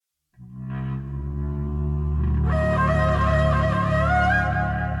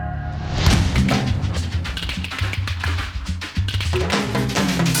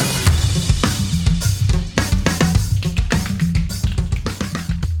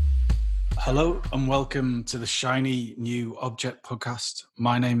Hello and welcome to the Shiny New Object podcast.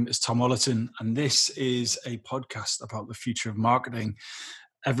 My name is Tom Ollerton and this is a podcast about the future of marketing.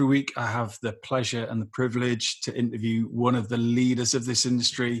 Every week I have the pleasure and the privilege to interview one of the leaders of this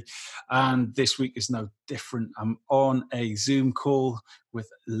industry, and this week is no different. I'm on a Zoom call with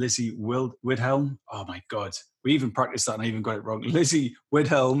Lizzie Widhelm. Oh my God, we even practiced that and I even got it wrong. Lizzie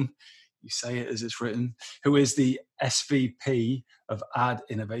Widhelm, you say it as it's written, who is the SVP of Ad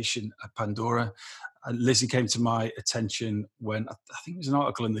Innovation at Pandora. Lizzie came to my attention when I think there was an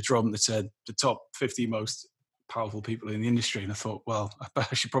article in the Drum that said the top 50 most powerful people in the industry. And I thought, well,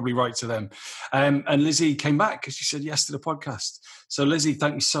 I should probably write to them. And Lizzie came back because she said yes to the podcast. So Lizzie,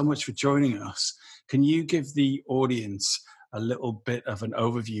 thank you so much for joining us. Can you give the audience a little bit of an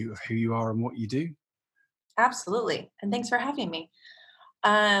overview of who you are and what you do? Absolutely. And thanks for having me.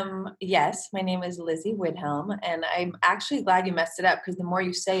 Yes, my name is Lizzie Widhelm, and I'm actually glad you messed it up because the more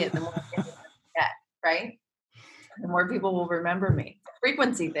you say it, the more I get, right? The more people will remember me.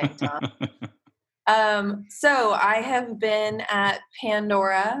 Frequency thing, Tom. So I have been at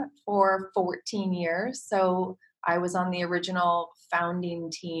Pandora for 14 years. So I was on the original founding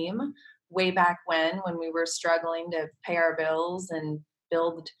team way back when we were struggling to pay our bills and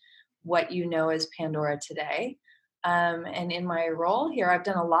build what you know as Pandora today. And in my role here, I've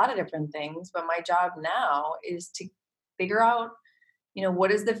done a lot of different things, but my job now is to figure out, what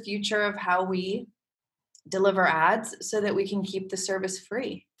is the future of how we deliver ads so that we can keep the service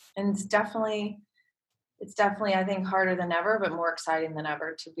free. And it's definitely, I think, harder than ever, but more exciting than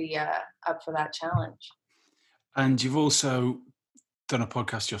ever to be up for that challenge. And you've also done a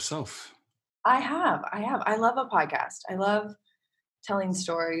podcast yourself. I have. I love a podcast. I love telling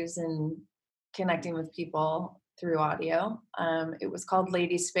stories and connecting with people through audio. It was called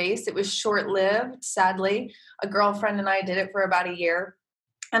Lady Space. It was short-lived, sadly. A girlfriend and I did it for about a year.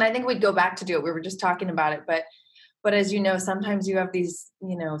 And I think we'd go back to do it. We were just talking about it. But as you know, sometimes you have these,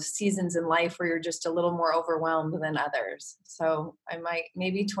 seasons in life where you're just a little more overwhelmed than others. So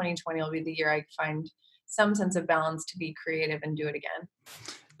maybe 2020 will be the year I find some sense of balance to be creative and do it again.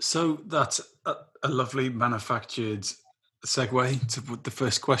 So that's a lovely manufactured segue to the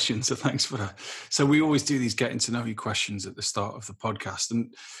first question. So thanks for that. So we always do these getting to know you questions at the start of the podcast.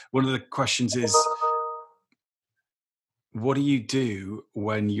 And one of the questions is, what do you do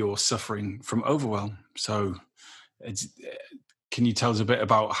when you're suffering from overwhelm? So can you tell us a bit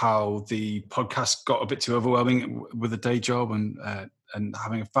about how the podcast got a bit too overwhelming with a day job and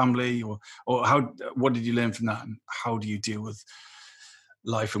having a family, or what did you learn from that, and how do you deal with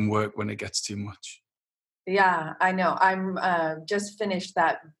life and work when it gets too much? Yeah, I know. I'm just finished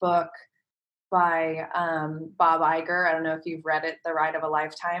that book by Bob Iger. I don't know if you've read it, The Ride of a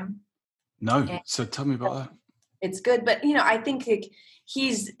Lifetime. No. And So tell me about that. it's good, but I think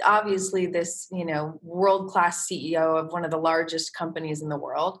he's obviously this world-class CEO of one of the largest companies in the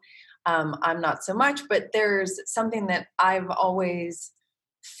world. I'm not so much, but there's something that I've always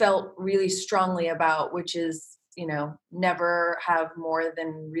felt really strongly about, which is never have more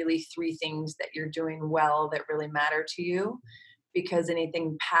than really 3 things that you're doing well that really matter to you, because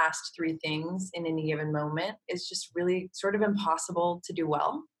anything past 3 things in any given moment is just really sort of impossible to do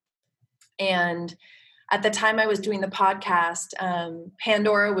well. And at the time I was doing the podcast,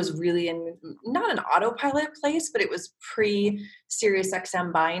 Pandora was really in not an autopilot place, but it was pre-Sirius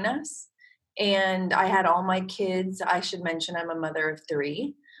XM buying us. And I had all my kids. I should mention I'm a mother of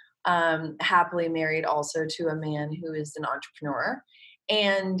 3, happily married also to a man who is an entrepreneur.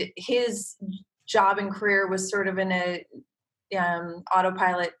 And his job and career was sort of in a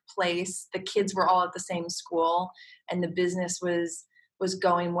autopilot place. The kids were all at the same school and the business was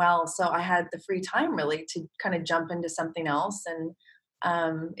going well. So I had the free time really to kind of jump into something else.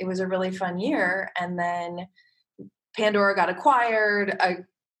 And it was a really fun year. And then Pandora got acquired. A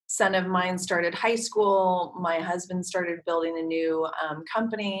son of mine started high school. My husband started building a new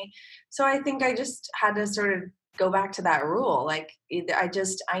company. So I think I just had to sort of go back to that rule. Like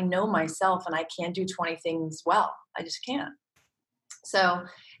I know myself and I can't do 20 things well. I just can't. So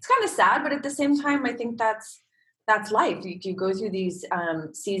it's kind of sad, but at the same time, I think that's life. You go through these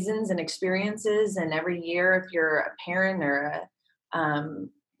seasons and experiences, and every year, if you're a parent or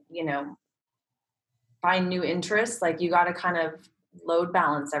find new interests, like you got to kind of load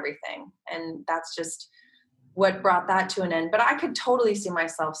balance everything, and that's just what brought that to an end. But I could totally see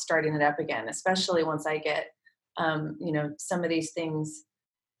myself starting it up again, especially once I get some of these things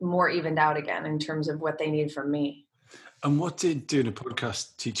more evened out again in terms of what they need from me. And what did doing a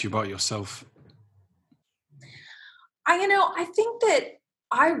podcast teach you about yourself? I think that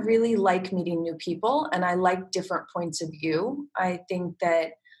I really like meeting new people and I like different points of view. I think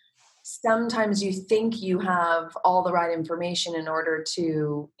that sometimes you think you have all the right information in order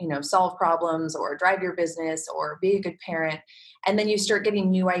to, solve problems or drive your business or be a good parent. And then you start getting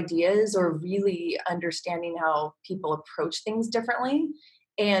new ideas or really understanding how people approach things differently.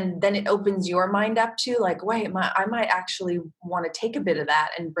 And then it opens your mind up to like, wait, I might actually want to take a bit of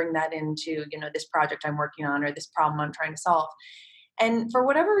that and bring that into, this project I'm working on or this problem I'm trying to solve. And for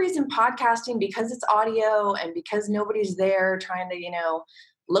whatever reason, podcasting, because it's audio and because nobody's there trying to,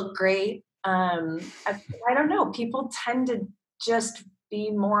 look great. I don't know. People tend to just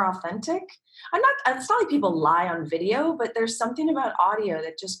be more authentic. It's not like people lie on video, but there's something about audio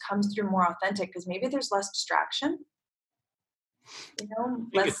that just comes through more authentic because maybe there's less distraction. I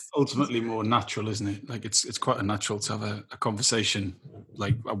think it's ultimately more natural, isn't it? Like it's quite natural to have a conversation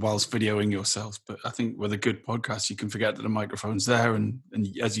like whilst videoing yourself. But I think with a good podcast, you can forget that the microphone's there, and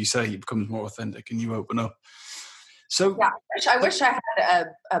as you say, it becomes more authentic, and you open up. So yeah, I wish I had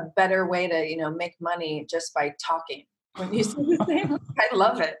a better way to make money just by talking. When you say the same, I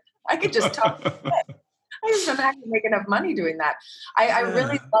love it. I could just talk. I just don't have to make enough money doing that. I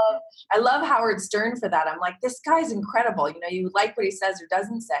really love Howard Stern for that. I'm like, this guy's incredible. You like what he says or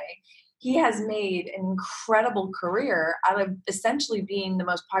doesn't say. He has made an incredible career out of essentially being the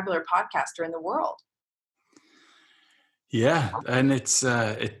most popular podcaster in the world. Yeah, and it's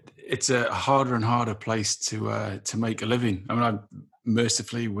a harder and harder place to make a living. I mean, I'm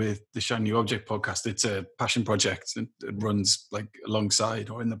mercifully with the Shiny New Object podcast. It's a passion project, and it runs like alongside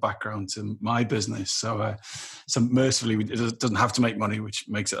or in the background to my business. So mercifully, it doesn't have to make money, which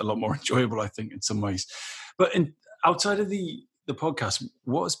makes it a lot more enjoyable, I think, in some ways. But outside of the podcast,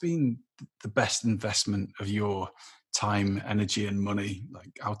 what has been the best investment of your time, energy, and money,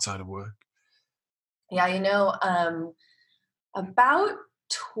 like outside of work? Yeah, about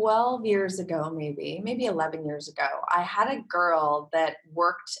 12 years ago, maybe 11 years ago, I had a girl that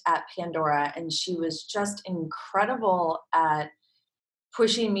worked at Pandora, and she was just incredible at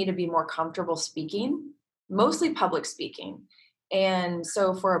pushing me to be more comfortable speaking, mostly public speaking. And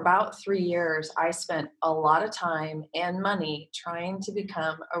so for about 3 years, I spent a lot of time and money trying to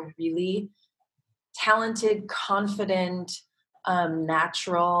become a really talented, confident,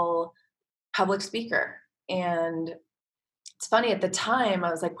 natural public speaker. And it's funny, at the time,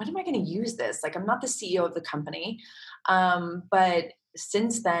 I was like, when am I going to use this? Like, I'm not the CEO of the company. But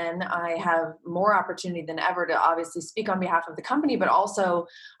since then, I have more opportunity than ever to obviously speak on behalf of the company, but also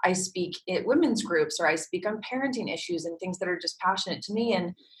I speak at women's groups or I speak on parenting issues and things that are just passionate to me.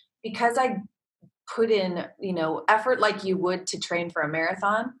 And because I put in, effort like you would to train for a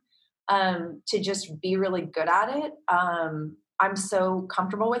marathon, to just be really good at it, I'm so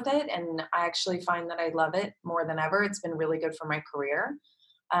comfortable with it, and I actually find that I love it more than ever. It's been really good for my career.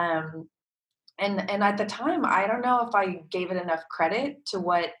 And at the time, I don't know if I gave it enough credit to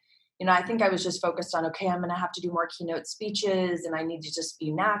what, I think I was just focused on, okay, I'm going to have to do more keynote speeches and I need to just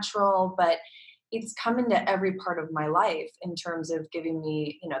be natural, but it's come into every part of my life in terms of giving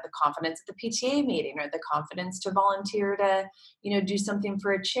me, the confidence at the PTA meeting or the confidence to volunteer to, do something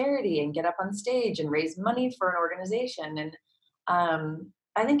for a charity and get up on stage and raise money for an organization. And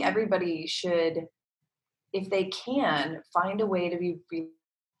I think everybody should, if they can, find a way to be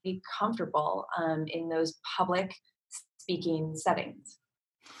really comfortable in those public speaking settings.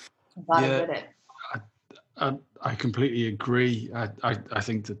 I'm glad I did it. I completely agree. I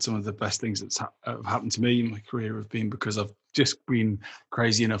think that some of the best things that have happened to me in my career have been because I've just been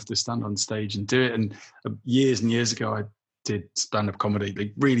crazy enough to stand on stage and do it. And years and years ago, I did stand-up comedy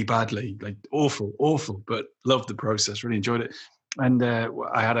like really badly, like awful, but loved the process, really enjoyed it. And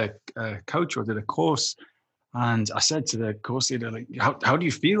I had a coach, or did a course, and I said to the course leader, like, how do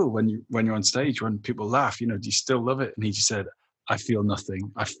you feel when you're on stage, when people laugh? Do you still love it? And he just said, I feel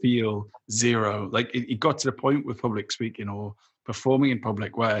nothing. I feel zero. Like it got to the point with public speaking or performing in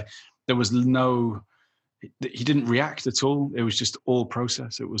public where there was he didn't react at all. It was just all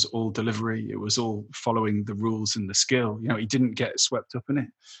process. It was all delivery. It was all following the rules and the skill. He didn't get swept up in it.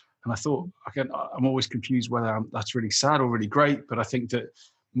 And I thought, I'm always confused whether that's really sad or really great. But I think that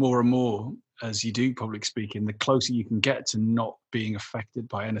more and more, as you do public speaking, the closer you can get to not being affected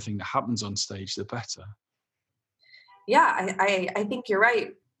by anything that happens on stage, the better. Yeah, I think you're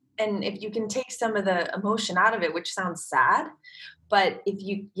right. And if you can take some of the emotion out of it, which sounds sad, but if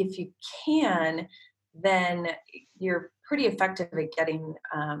you can, then you're pretty effective at getting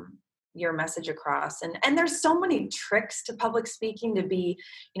your message across. And there's so many tricks to public speaking to be,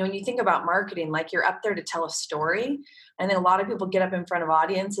 when you think about marketing, like you're up there to tell a story. And then a lot of people get up in front of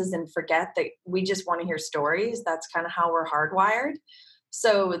audiences and forget that we just want to hear stories. That's kind of how we're hardwired.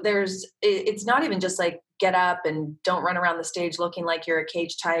 So it's not even just like get up and don't run around the stage looking like you're a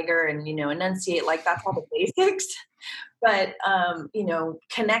caged tiger and, enunciate, like that's all the basics. But,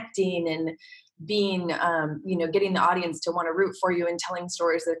 connecting and being, getting the audience to want to root for you and telling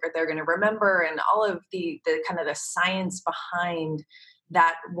stories that they're going to remember, and all of the kind of the science behind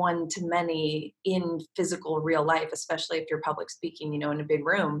that one to many in physical real life, especially if you're public speaking, in a big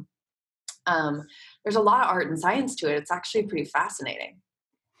room. There's a lot of art and science to it. It's actually pretty fascinating.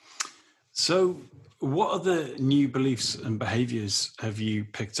 So what other new beliefs and behaviors have you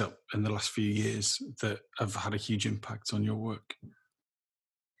picked up in the last few years that have had a huge impact on your work?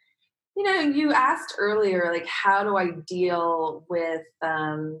 You asked earlier, like, how do I deal with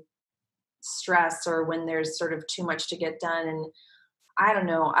stress or when there's sort of too much to get done? And I don't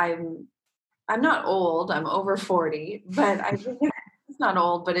know, I'm not old. I'm over 40, but I think it's not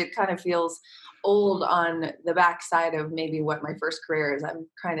old, but it kind of feels old on the backside of maybe what my first career is. I'm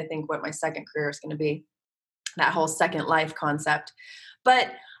trying to think what my second career is going to be, that whole second life concept.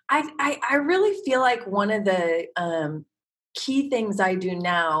 But I really feel like one of the key things I do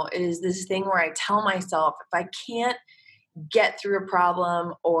now is this thing where I tell myself, if I can't get through a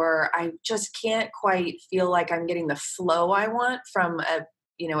problem, or I just can't quite feel like I'm getting the flow I want from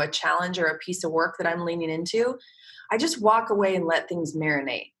a challenge or a piece of work that I'm leaning into, I just walk away and let things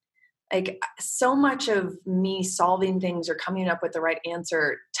marinate. Like, so much of me solving things or coming up with the right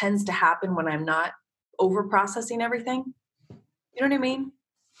answer tends to happen when I'm not over processing everything. You know what I mean?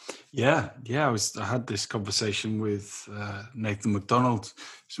 Yeah. I had this conversation with Nathan McDonald,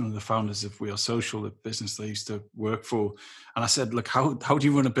 who's one of the founders of We Are Social, the business they used to work for. And I said, look, how do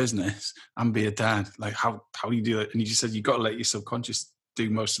you run a business and be a dad? Like, how do you do it? And he just said, you've got to let your subconscious do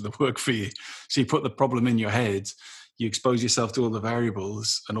most of the work for you. So you put the problem in your head, you expose yourself to all the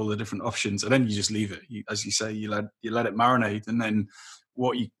variables and all the different options, and then you just leave it. As you say, you let it marinate, and then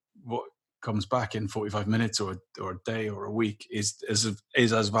what comes back in 45 minutes or a day or a week is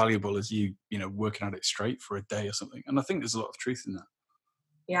as valuable as you working at it straight for a day or something. And I think there's a lot of truth in that.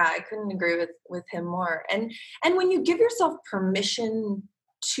 Yeah, I couldn't agree with him more. And when you give yourself permission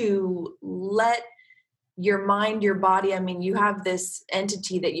to let your mind, your body, I mean, you have this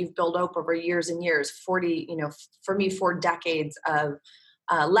entity that you've built up over years and years, 40, for me, 4 decades of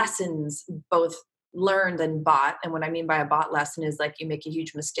lessons, both learned and bought. And what I mean by a bought lesson is like you make a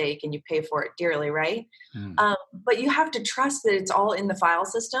huge mistake and you pay for it dearly, right? But you have to trust that it's all in the file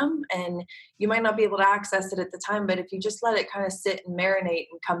system, and you might not be able to access it at the time, but if you just let it kind of sit and marinate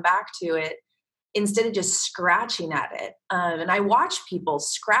and come back to it, instead of just scratching at it. And I watch people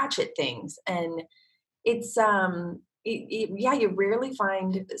scratch at things, and it's you rarely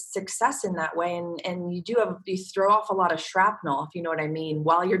find success in that way, and you throw off a lot of shrapnel, if you know what I mean,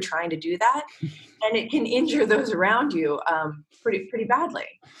 while you're trying to do that, and it can injure those around you pretty badly.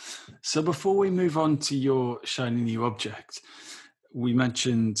 So before we move on to your shiny new object, we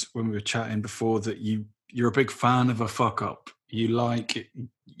mentioned when we were chatting before that you're a big fan of a fuck up.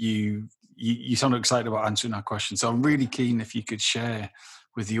 You sound excited about answering that question, so I'm really keen if you could share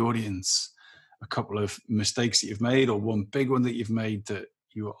with the audience a couple of mistakes that you've made, or one big one that you've made that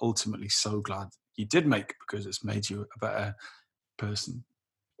you are ultimately so glad you did make because it's made you a better person.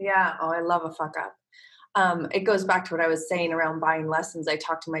 Yeah. Oh, I love a fuck up. It goes back to what I was saying around buying lessons. I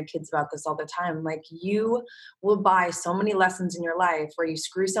talk to my kids about this all the time. Like, you will buy so many lessons in your life where you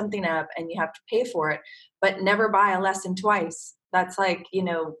screw something up and you have to pay for it, but never buy a lesson twice. That's like,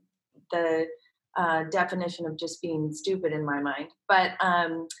 the definition of just being stupid in my mind. But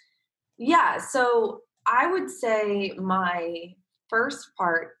yeah, so I would say my first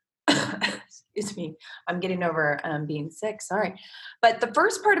part, excuse me, I'm getting over being sick, sorry. But the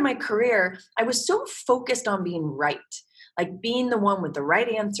first part of my career, I was so focused on being right, like being the one with the right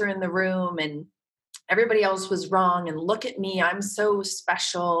answer in the room, and everybody else was wrong. And look at me, I'm so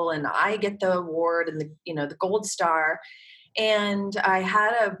special, and I get the award and the gold star. And I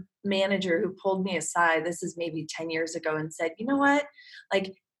had a manager who pulled me aside, this is maybe 10 years ago, and said, you know what,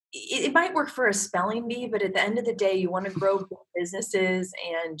 like, it might work for a spelling bee, but at the end of the day, you want to grow businesses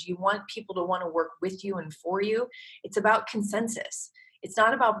and you want people to want to work with you and for you. It's about consensus. It's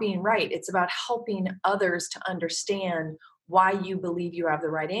not about being right. It's about helping others to understand why you believe you have the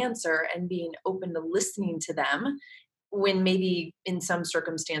right answer and being open to listening to them when maybe in some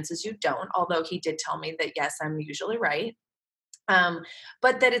circumstances you don't, although he did tell me that, yes, I'm usually right.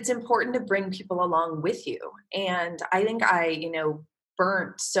 But that it's important to bring people along with you. And I think I,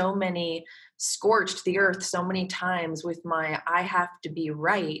 scorched the earth so many times with my I have to be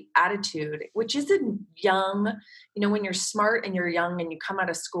right attitude, which is a young, when you're smart and you're young and you come out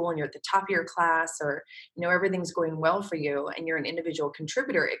of school and you're at the top of your class, or, everything's going well for you and you're an individual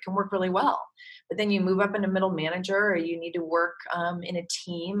contributor, it can work really well. But then you move up into middle manager, or you need to work in a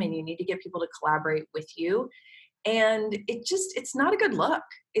team and you need to get people to collaborate with you. And it's not a good look.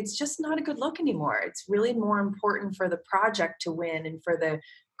 It's just not a good look anymore. It's really more important for the project to win and for the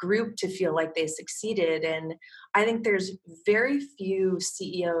group to feel like they succeeded. And I think there's very few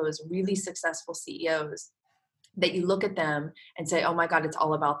CEOs, really successful CEOs, that you look at them and say, oh my God, it's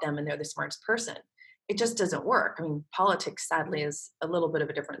all about them and they're the smartest person. It just doesn't work. I mean, politics, sadly, is a little bit of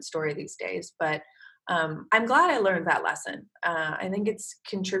a different story these days, but I'm glad I learned that lesson. I think it's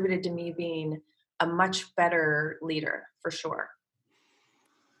contributed to me being a much better leader, for sure.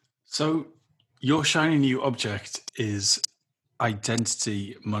 So your shiny new object is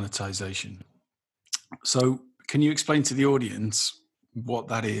identity monetization. So can you explain to the audience what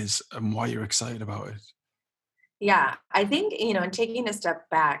that is and why you're excited about it? Yeah, I think, and taking a step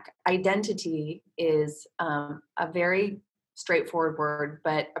back, identity is a very straightforward word,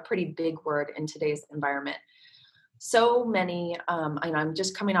 but a pretty big word in today's environment. So many, I'm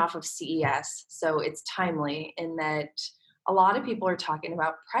just coming off of CES, so it's timely in that a lot of people are talking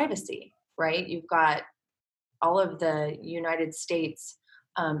about privacy, right? You've got all of the United States,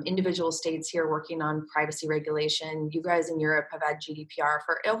 individual states here working on privacy regulation. You guys in Europe have had GDPR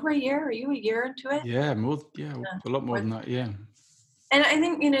for over a year. Are you a year into it? Yeah, a lot more than that, yeah. And I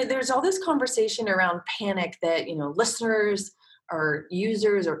think, there's all this conversation around panic that, listeners or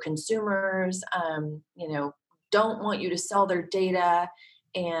users or consumers, don't want you to sell their data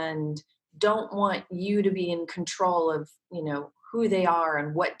and don't want you to be in control of, who they are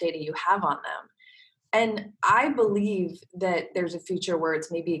and what data you have on them. And I believe that there's a future where it's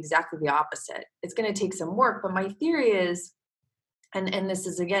maybe exactly the opposite. It's going to take some work, but my theory is, and this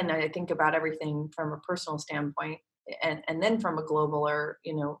is, again, I think about everything from a personal standpoint and then from a global or,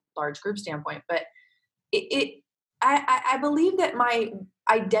 large group standpoint, but I believe that my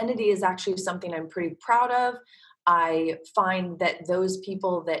identity is actually something I'm pretty proud of. I find that those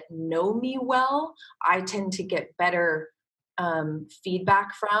people that know me well, I tend to get better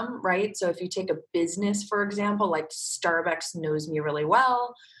feedback from, right? So if you take a business, for example, like Starbucks knows me really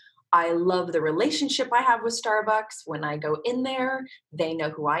well. I love the relationship I have with Starbucks. When I go in there, they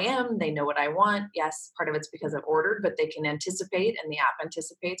know who I am. They know what I want. Yes, part of it's because I've ordered, but they can anticipate, and the app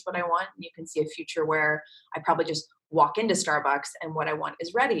anticipates what I want. You can see a future where I probably just walk into Starbucks and what I want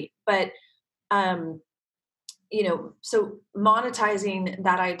is ready. But, so monetizing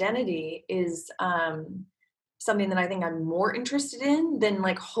that identity is something that I think I'm more interested in than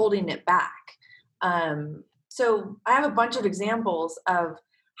like holding it back. So I have a bunch of examples of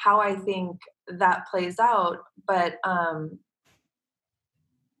how I think that plays out, but I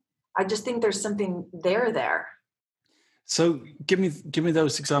just think there's something there. So give me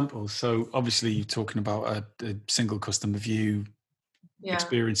those examples. So obviously you're talking about a single customer view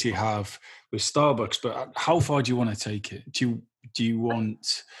experience you have with Starbucks, but how far do you want to take it? Do you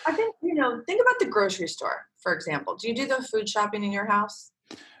want? I think, think about the grocery store, for example. Do you do the food shopping in your house?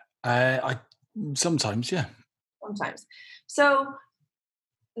 I sometimes, yeah. Sometimes. So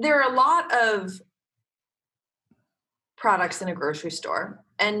there are a lot of products in a grocery store,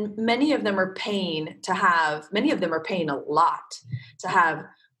 and many of them are paying a lot to have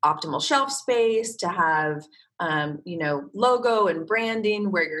optimal shelf space, to have, logo and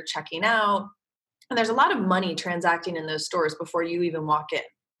branding where you're checking out. And there's a lot of money transacting in those stores before you even walk in,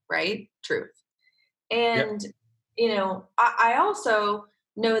 right? Truth. And, Yep. I also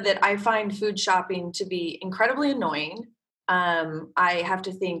know that I find food shopping to be incredibly annoying. I have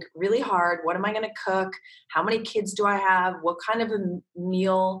to think really hard. What am I going to cook? How many kids do I have? What kind of a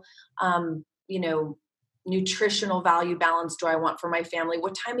meal, nutritional value balance do I want for my family?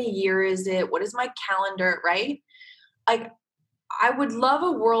 What time of year is it? What is my calendar, right? I would love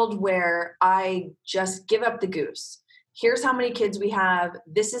a world where I just give up the goose. Here's how many kids we have.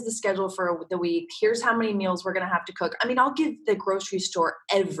 This is the schedule for the week. Here's how many meals we're going to have to cook. I mean, I'll give the grocery store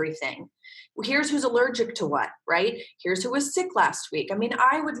everything. Here's who's allergic to what, right? Here's who was sick last week. I mean,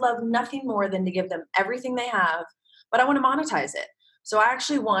 I would love nothing more than to give them everything they have, but I want to monetize it. So I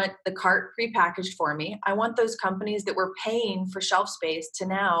actually want the cart prepackaged for me. I want those companies that were paying for shelf space to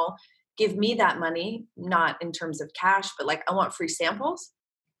now give me that money, not in terms of cash, but like I want free samples.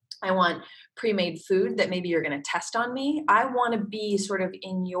 I want pre-made food that maybe you're going to test on me. I want to be sort of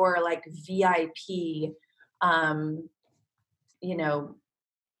in your like VIP,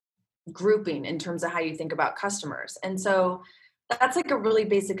 grouping in terms of how you think about customers. And so that's like a really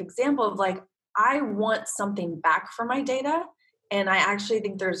basic example of like, I want something back for my data. And I actually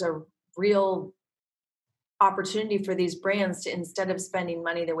think there's a real opportunity for these brands to, instead of spending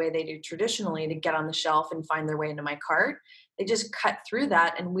money the way they do traditionally to get on the shelf and find their way into my cart, they just cut through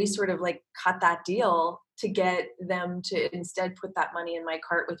that. And we sort of like cut that deal to get them to instead put that money in my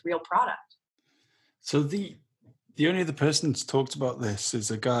cart with real product. So the only other person that's talked about this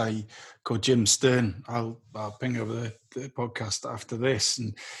is a guy called Jim Stern. I'll ping over the podcast after this,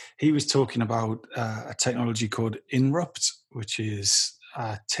 and he was talking about a technology called Inrupt, which is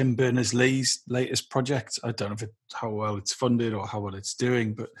Tim Berners-Lee's latest project. I don't know how well it's funded or how well it's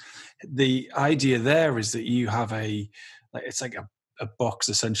doing, but the idea there is that you have it's like a box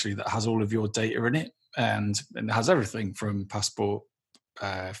essentially that has all of your data in it, and it has everything from passport,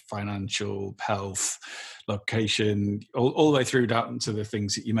 financial, health, location, all the way through down to the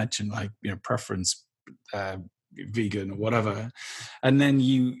things that you mentioned, like preference, vegan or whatever, and then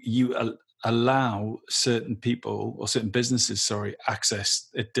you allow certain people or certain businesses, access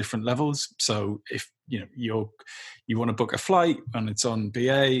at different levels. So if you want to book a flight and it's on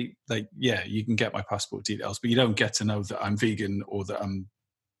BA, you can get my passport details, but you don't get to know that I'm vegan or that I'm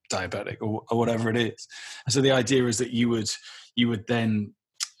diabetic or whatever it is. And so the idea is that you would then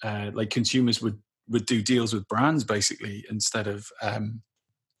consumers would do deals with brands basically instead of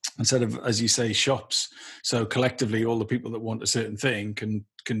as you say, shops. So collectively all the people that want a certain thing can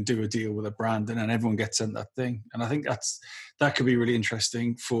do a deal with a brand, and then everyone gets sent that thing. And I think that could be really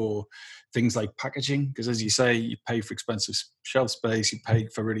interesting for things like packaging, because as you say, you pay for expensive shelf space, you pay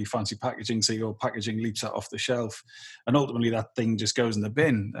for really fancy packaging, so your packaging leaps out off the shelf, and ultimately that thing just goes in the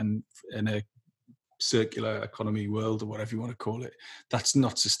bin. And in a circular economy world or whatever you want to call it, that's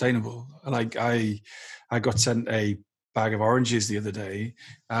not sustainable. Like I got sent a bag of oranges the other day,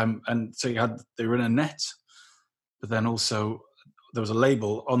 and so they were in a net, but then also there was a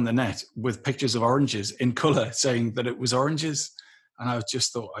label on the net with pictures of oranges in color saying that it was oranges. And I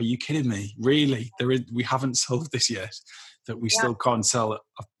just thought, are you kidding me? Really? We haven't solved this yet, that we still can't sell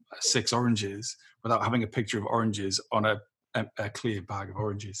 6 oranges without having a picture of oranges on a clear bag of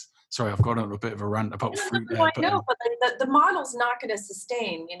oranges. Sorry, I've gone on a bit of a rant about fruit there. I know, but the model's not going to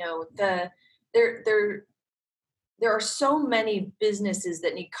sustain. There are so many businesses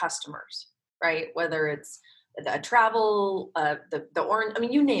that need customers, right? Whether it's the travel, the orange,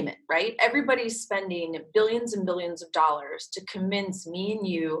 you name it, right? Everybody's spending billions and billions of dollars to convince me and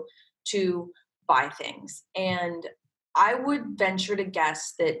you to buy things. And I would venture to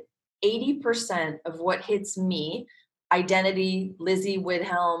guess that 80% of what hits me, identity, Lizzie,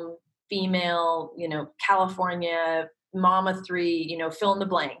 Widhelm, female, California, mama 3, fill in the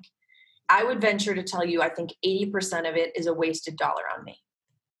blank. I would venture to tell you, I think 80% of it is a wasted dollar on me.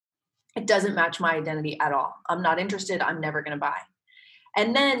 It doesn't match my identity at all. I'm not interested. I'm never going to buy.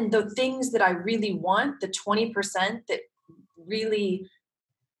 And then the things that I really want, the 20% that really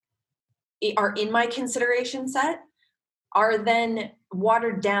are in my consideration set, are then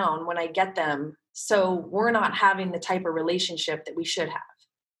watered down when I get them. So we're not having the type of relationship that we should have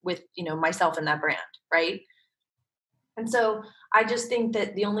with, myself and that brand, right? And so I just think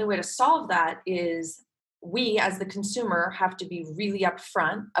that the only way to solve that is we as the consumer have to be really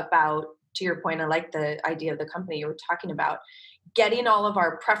upfront about, to your point, I like the idea of the company you were talking about, getting all of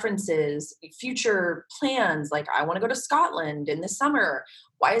our preferences, future plans, like I want to go to Scotland in the summer.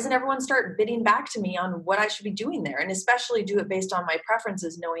 Why doesn't everyone start bidding back to me on what I should be doing there? And especially do it based on my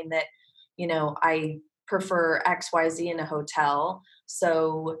preferences, knowing that, I prefer XYZ in a hotel.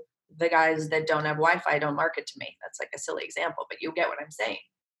 So the guys that don't have Wi-Fi don't market to me. That's like a silly example, but you get what I'm saying,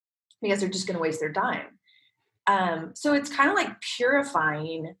 because they're just going to waste their time. So it's kind of like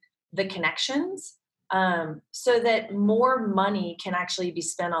purifying the connections so that more money can actually be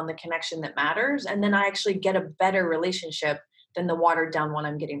spent on the connection that matters. And then I actually get a better relationship than the watered down one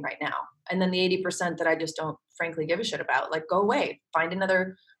I'm getting right now. And then the 80% that I just don't frankly give a shit about, like, go away, find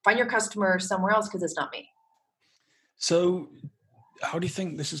your customer somewhere else, because it's not me. So how do you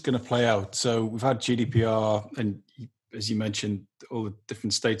think this is going to play out? So we've had GDPR, and as you mentioned, all the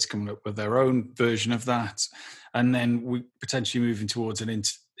different states coming up with their own version of that. And then we potentially moving towards an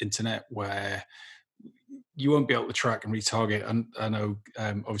internet where you won't be able to track and retarget. And I know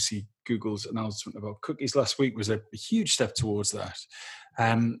obviously Google's announcement about cookies last week was a huge step towards that.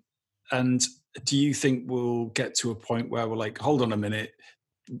 And do you think we'll get to a point where we're like, hold on a minute,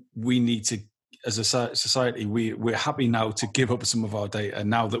 we need to, as a society, we're happy now to give up some of our data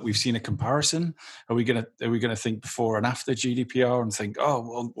now that we've seen a comparison? Are we gonna think before and after GDPR and think, oh,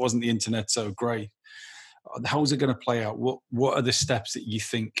 well, wasn't the internet so great? How is it going to play out? What are the steps that you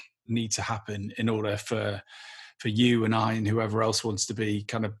think need to happen in order for for you and I and whoever else wants to be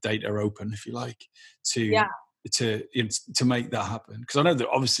kind of data open, if you like, Yeah. to make that happen. Because I know that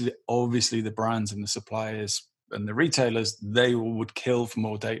obviously the brands and the suppliers and the retailers, they would kill for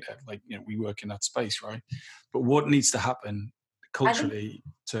more data. Like, we work in that space, right? But what needs to happen I think, culturally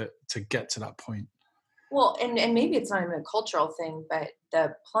to get to that point? well, and maybe it's not even a cultural thing, but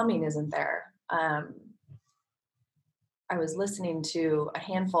the plumbing isn't there. I was listening to a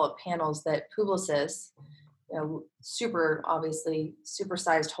handful of panels that Publicis, super, obviously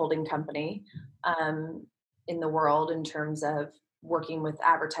supersized holding company in the world in terms of working with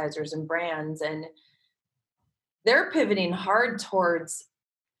advertisers and brands, and they're pivoting hard towards,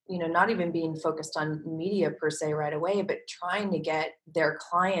 not even being focused on media per se right away, but trying to get their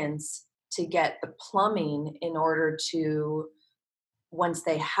clients to get the plumbing in order to, once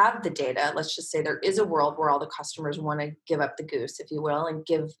they have the data, let's just say there is a world where all the customers want to give up the goose, if you will, and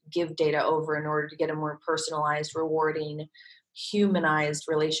give data over in order to get a more personalized, rewarding, humanized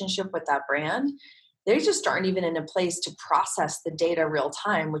relationship with that brand. They just aren't even in a place to process the data real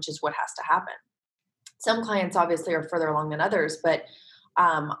time, which is what has to happen. Some clients obviously are further along than others, but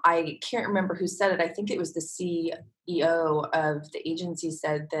I can't remember who said it. I think it was the CEO of the agency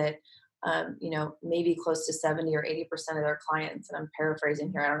said that maybe close to 70 or 80% of their clients, and I'm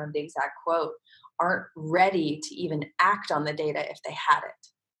paraphrasing here, I don't know the exact quote, aren't ready to even act on the data if they had it.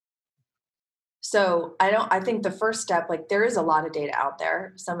 So I think the first step, like, there is a lot of data out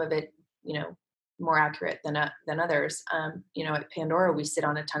there, some of it, more accurate than others. At Pandora, we sit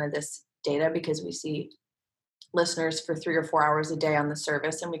on a ton of this data because we see listeners for 3 or 4 hours a day on the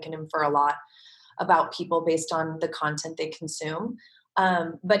service, and we can infer a lot about people based on the content they consume.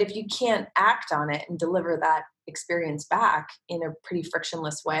 But if you can't act on it and deliver that experience back in a pretty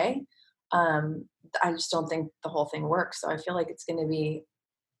frictionless way, I just don't think the whole thing works. So I feel like it's going to be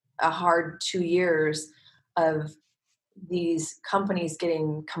a hard 2 years of these companies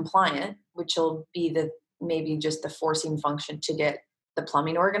getting compliant, which will be maybe just the forcing function to get the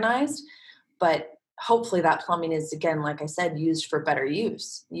plumbing organized. But hopefully that plumbing is, again, like I said, used for better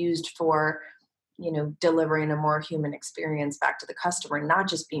use, used for delivering a more human experience back to the customer, not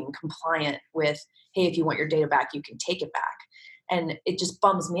just being compliant with, hey, if you want your data back, you can take it back. And it just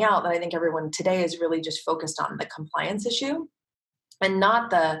bums me out that I think everyone today is really just focused on the compliance issue and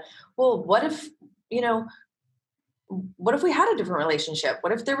not what if we had a different relationship?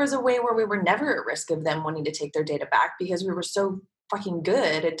 What if there was a way where we were never at risk of them wanting to take their data back because we were so fucking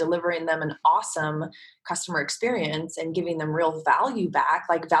good at delivering them an awesome customer experience and giving them real value back,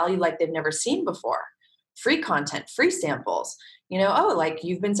 like value like they've never seen before. Free content, free samples. Like,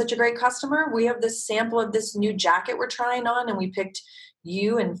 you've been such a great customer. We have this sample of this new jacket we're trying on, and we picked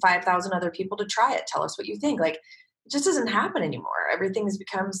you and 5,000 other people to try it. Tell us what you think. Like, it just doesn't happen anymore. Everything has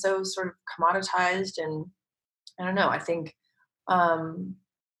become so sort of commoditized, and I don't know. I think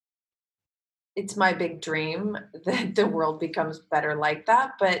it's my big dream that the world becomes better like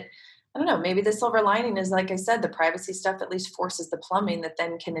that. But I don't know, maybe the silver lining is, like I said, the privacy stuff at least forces the plumbing that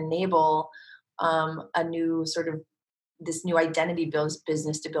then can enable a new sort of this new identity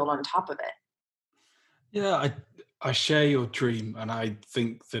business to build on top of it. Yeah, I share your dream, and I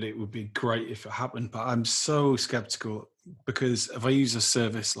think that it would be great if it happened, but I'm so skeptical because if I use a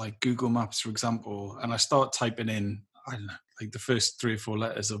service like Google Maps, for example, and I start typing in, I don't know, like the first 3 or 4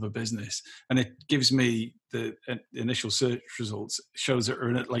 letters of a business, and it gives me the initial search results, shows that we're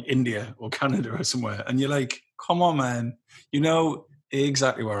in like India or Canada or somewhere, and you're like, come on, man,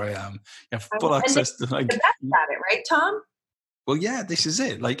 exactly where I am. You have full access to, like, the best at it, right, Tom? well, yeah, this is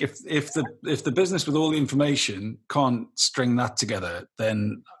it. Like, if the business with all the information can't string that together,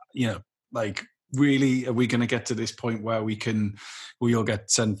 then like, really, are we going to get to this point where we'll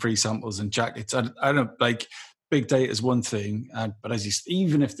send free samples and jackets? I don't know. Like, big data is one thing, but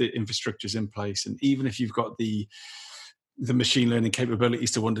even if the infrastructure is in place, and even if you've got the machine learning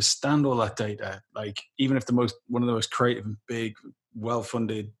capabilities to understand all that data, like, even if one of the most creative and big,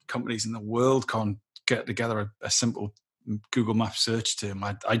 well-funded companies in the world can't get together a simple Google Maps search term,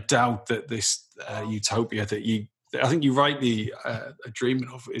 I doubt that this utopia that I think you rightly are dreaming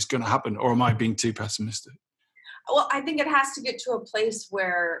of is going to happen. Or am I being too pessimistic? Well, I think it has to get to a place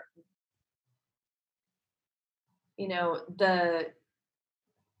where the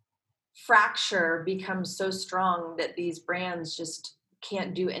fracture becomes so strong that these brands just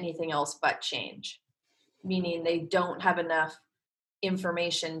can't do anything else but change, meaning they don't have enough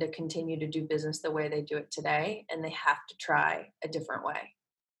information to continue to do business the way they do it today, and they have to try a different way.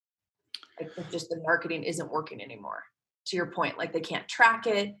 Like, just the marketing isn't working anymore. To your point, like, they can't track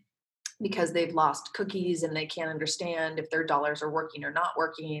it because they've lost cookies and they can't understand if their dollars are working or not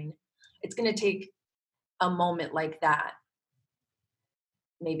working. It's going to take a moment like that,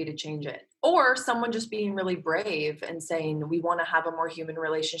 maybe to change it. Or someone just being really brave and saying, we want to have a more human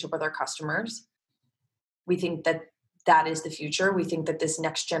relationship with our customers. We think that that is the future. We think that this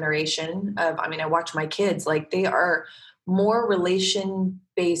next generation of, I mean, I watch my kids, like they are more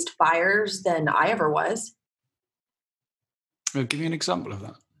relation-based buyers than I ever was. Give me an example of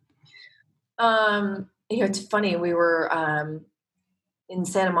that. It's funny. We were in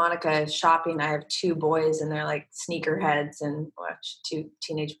Santa Monica shopping. I have two boys and they're like sneakerheads, and two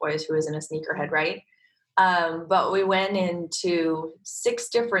teenage boys who isn't a sneakerhead, right? But we went into 6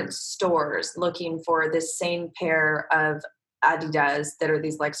 different stores looking for this same pair of Adidas that are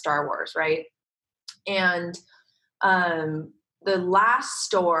these like Star Wars, right? And the last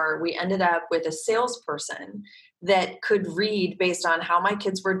store, we ended up with a salesperson that could read based on how my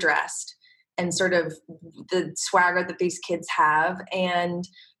kids were dressed and sort of the swagger that these kids have, and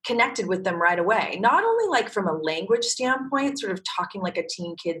connected with them right away. Not only like from a language standpoint, sort of talking like a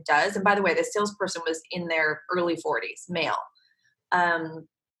teen kid does. And by the way, the salesperson was in their early 40s, male.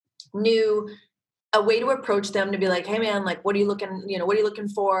 Knew a way to approach them to be like, hey man, like, what are you looking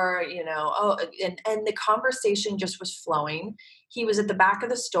for? And the conversation just was flowing. He was at the back of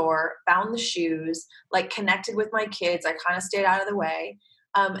the store, found the shoes, like connected with my kids. I kind of stayed out of the way.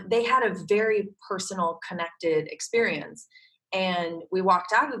 They had a very personal, connected experience. And we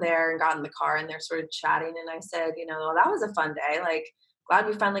walked out of there and got in the car, and they're sort of chatting. And I said, well, that was a fun day. Like, glad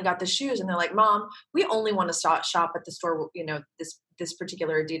we finally got the shoes. And they're like, Mom, we only want to shop at the store, this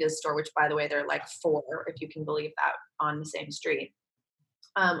particular Adidas store, which by the way, they're like 4, if you can believe that, on the same street.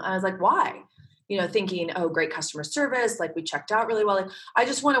 I was like, why? Thinking, oh, great customer service. Like, we checked out really well. Like, I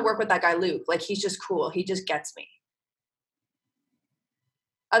just want to work with that guy, Luke. Like, he's just cool. He just gets me.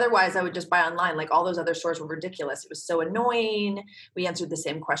 Otherwise, I would just buy online. Like, all those other stores were ridiculous. It was so annoying. We answered the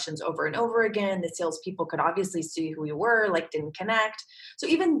same questions over and over again. The salespeople could obviously see who we were, like didn't connect. So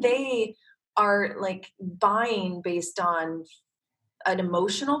even they are like buying based on an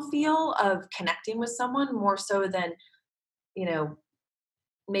emotional feel of connecting with someone more so than,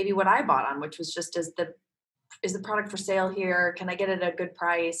 maybe what I bought on, which was just, is the product for sale here? Can I get it at a good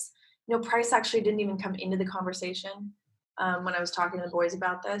price? Price actually didn't even come into the conversation when I was talking to the boys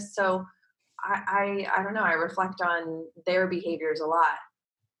about this. So I don't know. I reflect on their behaviors a lot.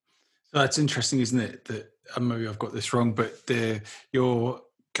 So that's interesting, isn't it? That maybe I've got this wrong, but your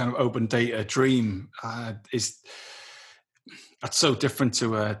kind of open data dream that's so different to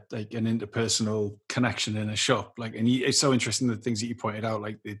like an interpersonal connection in a shop. Like, and it's so interesting the things that you pointed out,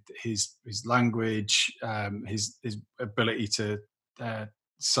 like his language, his ability to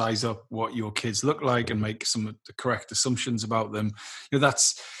size up what your kids look like and make some of the correct assumptions about them.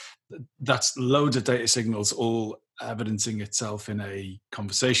 That's loads of data signals all evidencing itself in a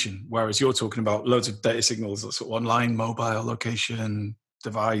conversation, whereas you're talking about loads of data signals that's online, mobile, location,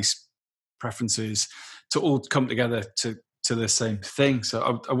 device, preferences, to all come together to the same thing.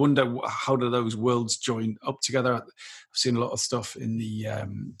 So I wonder, how do those worlds join up together? I've seen a lot of stuff in the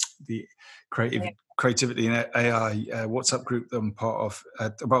creativity and AI WhatsApp group that I'm part of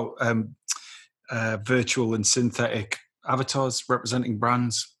about virtual and synthetic avatars representing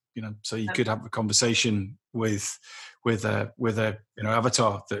brands. So you could have a conversation with a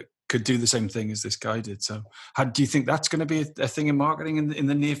avatar that could do the same thing as this guy did. So do you think that's going to be a thing in marketing in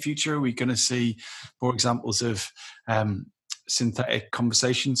the near future? Are we going to see more examples of synthetic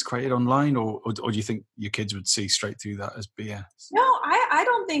conversations created online, or do you think your kids would see straight through that as BS? No, I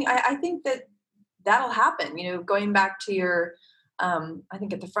don't think, I think that'll happen. Going back to your, I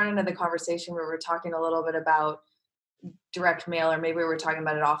think at the front end of the conversation, we were talking a little bit about direct mail, or maybe we were talking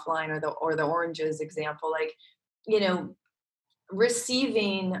about it offline, or the oranges example, like,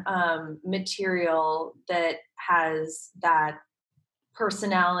 receiving material that has that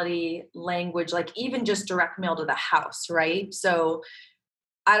personality, language, like even just direct mail to the house, right? So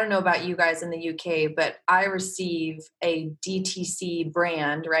I don't know about you guys in the UK, but I receive a DTC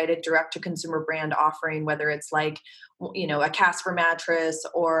brand, right? A direct to consumer brand offering, whether it's like, a Casper mattress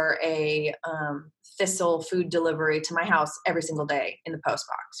or a Thistle food delivery to my house every single day in the post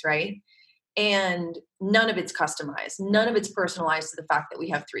box, right? And none of it's customized. None of it's personalized to the fact that we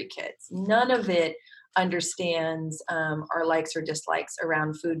have 3 kids. None of it understands our likes or dislikes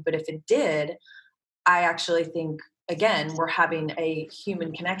around food. But if it did, I actually think, again, we're having a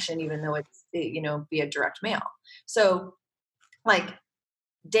human connection, even though it's, via direct mail. So like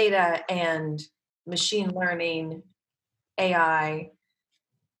data and machine learning, AI,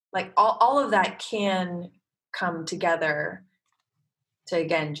 like all of that can come together to,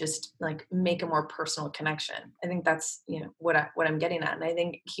 again, just like make a more personal connection. I think that's, what I'm getting at. And I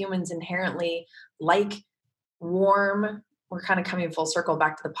think humans inherently like warm, we're kind of coming full circle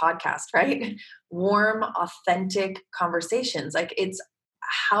back to the podcast, right? Warm, authentic conversations. Like it's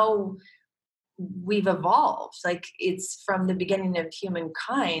how we've evolved. Like it's from the beginning of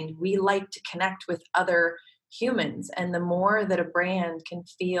humankind. We like to connect with other humans. And the more that a brand can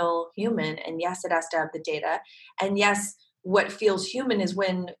feel human, and yes, it has to have the data. And yes, what feels human is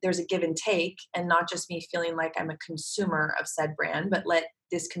when there's a give and take and not just me feeling like I'm a consumer of said brand, but let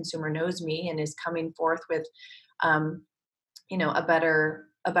this consumer knows me and is coming forth with, a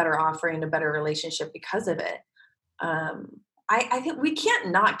better offering, a better relationship because of it. I think we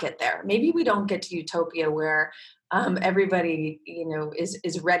can't not get there. Maybe we don't get to utopia where everybody,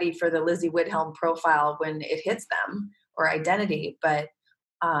 is ready for the Lizzie Widhelm profile when it hits them or identity, but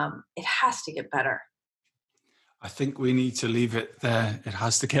it has to get better. I think we need to leave it there. It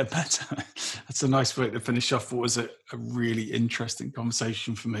has to get better. That's a nice way to finish off what was a really interesting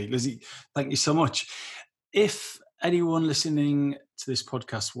conversation for me. Lizzie, thank you so much. If anyone listening to this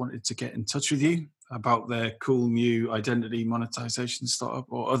podcast wanted to get in touch with you about their cool new identity monetization startup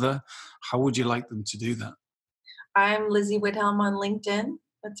or other, how would you like them to do that? I'm Lizzie Widhelm on LinkedIn.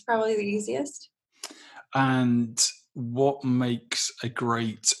 That's probably the easiest. And what makes a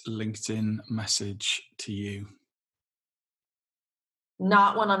great LinkedIn message to you?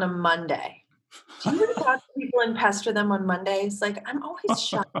 Not one on a Monday. Do you reach out to people and pester them on Mondays? Like, I'm always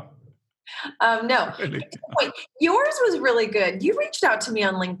shocked. No, Really? yours was really good. You reached out to me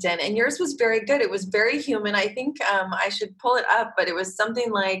on LinkedIn and yours was very good. It was very human. I think I should pull it up, but it was something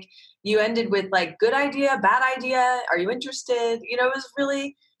like you ended with like, good idea, bad idea. Are you interested? It was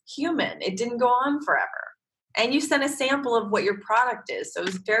really human. It didn't go on forever. And you sent a sample of what your product is. So it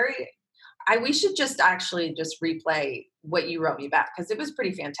was we should just replay what you wrote me back because it was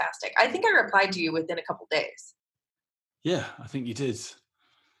pretty fantastic. I think I replied to you within a couple days. Yeah, I think you did.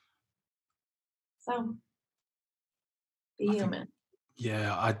 So be human.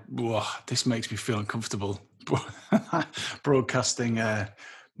 This makes me feel uncomfortable broadcasting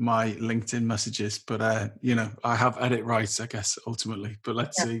my LinkedIn messages, but I have edit rights, I guess, ultimately. But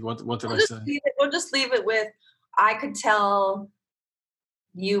let's see, what did I say? We'll just leave it with, I could tell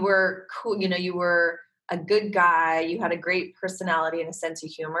you were cool. You were a good guy. You had a great personality and a sense of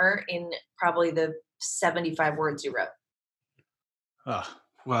humor in probably the 75 words you wrote.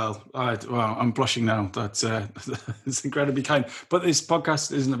 I'm blushing now. That's it's incredibly kind. But this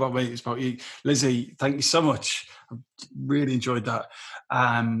podcast isn't about me; it's about you, Lizzie. Thank you so much. I really enjoyed that.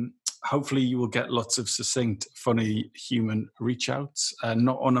 Hopefully, you will get lots of succinct, funny, human reach outs.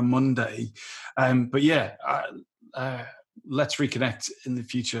 Not on a Monday, but yeah. Let's reconnect in the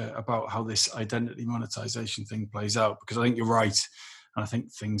future about how this identity monetization thing plays out, because I think you're right, and I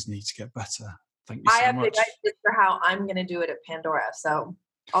think things need to get better. Thank you so much. I have big ideas for how I'm going to do it at Pandora, so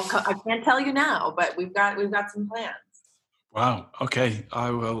I can't tell you now, but we've got some plans. Wow. Okay.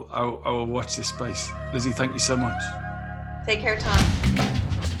 I will watch this space. Lizzie, thank you so much. Take care, Tom.